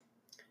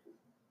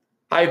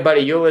Hi,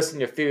 everybody. You're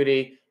listening to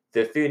Foodie,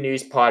 the food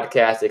news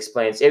podcast that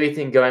explains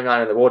everything going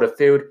on in the world of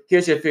food.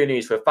 Here's your food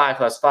news for 5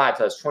 plus 5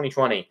 plus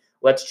 2020.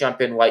 Let's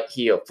jump in right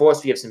here.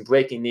 First, we have some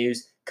breaking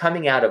news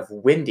coming out of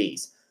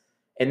Wendy's,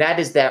 and that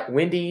is that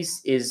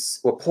Wendy's is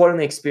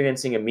reportedly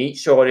experiencing a meat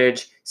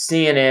shortage.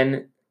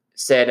 CNN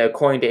said,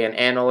 according to an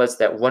analyst,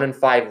 that 1 in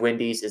 5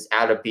 Wendy's is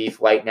out of beef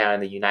right now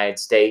in the United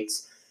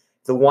States.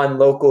 The one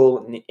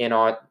local in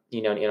our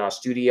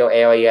studio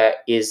area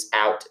is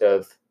out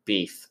of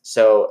beef.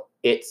 So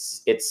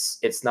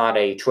it's not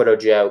a Twitter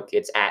joke.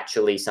 It's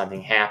actually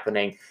something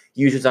happening.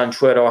 Users on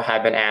Twitter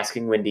have been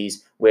asking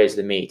Wendy's, where's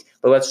the meat?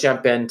 But let's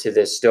jump into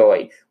this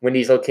story.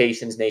 Wendy's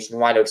locations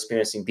nationwide are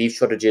experiencing beef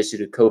shortages due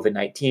to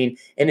COVID-19.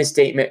 In a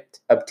statement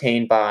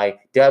obtained by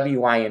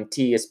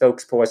WIMT, a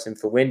spokesperson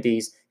for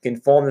Wendy's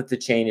confirmed that the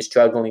chain is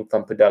struggling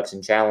from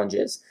production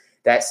challenges.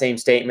 That same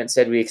statement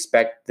said, we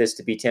expect this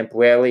to be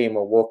temporary and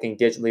we're working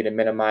digitally to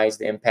minimize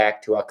the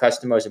impact to our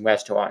customers and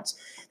restaurants.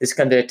 This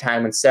comes at a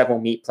time when several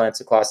meat plants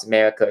across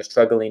America are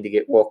struggling to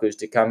get workers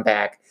to come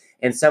back,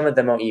 and some of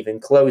them are even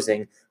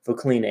closing for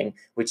cleaning,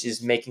 which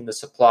is making the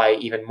supply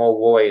even more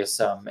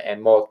worrisome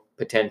and more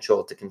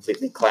potential to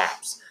completely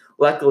collapse.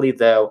 Luckily,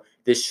 though,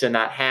 this should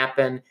not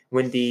happen.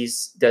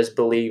 Wendy's does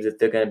believe that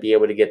they're going to be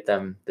able to get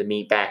the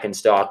meat back in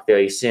stock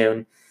very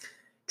soon.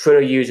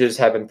 Twitter users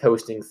have been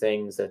posting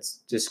things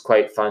that's just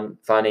quite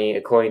funny.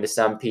 According to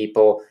some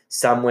people,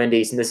 some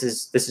Wendy's, and this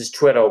is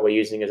Twitter we're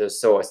using as a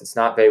source. It's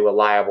not very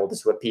reliable. This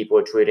is what people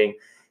are tweeting.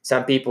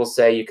 Some people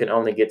say you can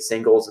only get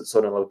singles at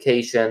certain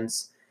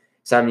locations.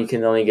 Some you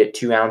can only get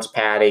 2-ounce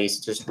patties.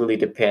 It just really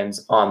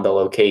depends on the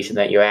location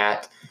that you're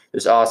at.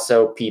 There's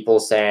also people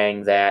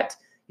saying that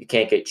you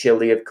can't get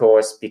chili, of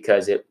course,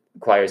 because it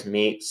requires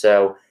meat.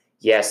 So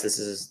yes, this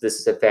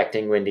is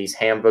affecting Wendy's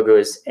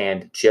hamburgers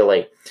and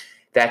chili.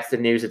 That's the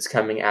news that's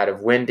coming out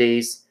of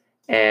Wendy's,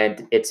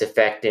 and it's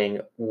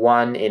affecting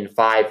 1 in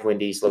 5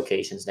 Wendy's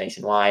locations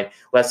nationwide.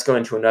 Let's go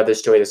into another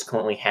story that's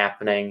currently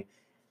happening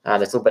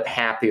that's a little bit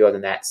happier than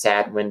that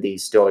sad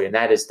Wendy's story, and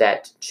that is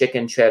that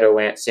chicken cheddar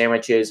ranch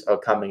sandwiches are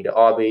coming to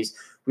Arby's.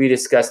 We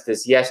discussed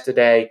this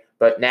yesterday,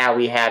 but now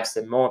we have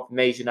some more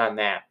information on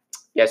that.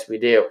 Yes, we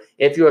do.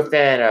 If you're a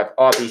fan of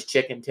Arby's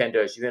chicken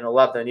tenders, you're going to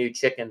love the new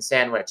chicken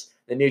sandwich.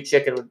 The new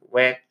chicken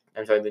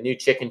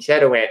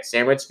cheddar ranch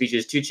sandwich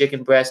features 2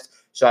 chicken breasts,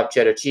 soft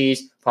cheddar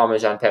cheese,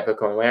 Parmesan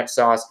peppercorn ranch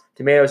sauce,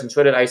 tomatoes, and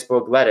shredded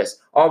iceberg lettuce,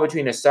 all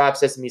between a soft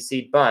sesame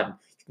seed bun.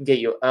 You can get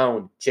your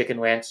own chicken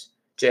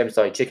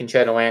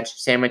cheddar ranch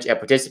sandwich at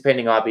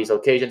participating Arby's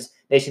locations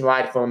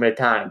nationwide for a limited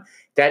time.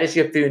 That is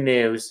your food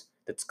news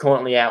that's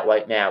currently out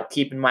right now.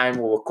 Keep in mind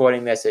we're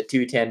recording this at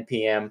 2:10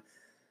 p.m.,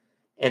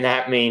 and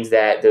that means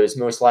that there's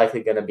most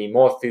likely going to be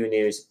more food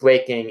news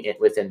breaking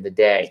within the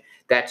day.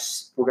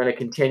 We're going to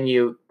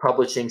continue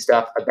publishing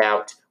stuff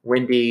about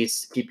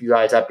Wendy's, keep you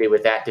guys updated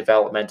with that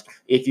development.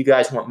 If you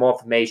guys want more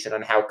information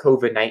on how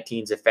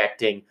COVID-19 is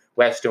affecting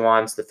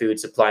restaurants, the food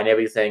supply, and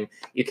everything,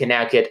 you can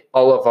now get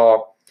all of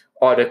our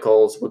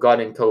articles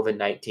regarding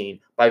COVID-19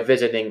 by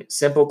visiting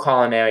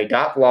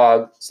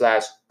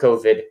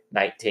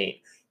simpleculinary.blog/COVID-19. You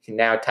can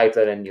now type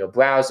that in your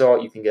browser.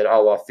 You can get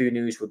all our food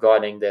news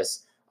regarding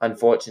this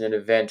unfortunate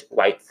event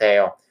right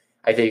there.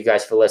 I thank you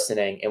guys for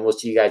listening, and we'll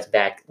see you guys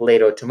back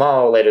later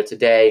tomorrow, later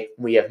today.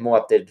 We have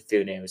more updated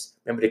food news.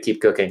 Remember to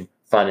keep cooking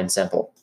fun and simple.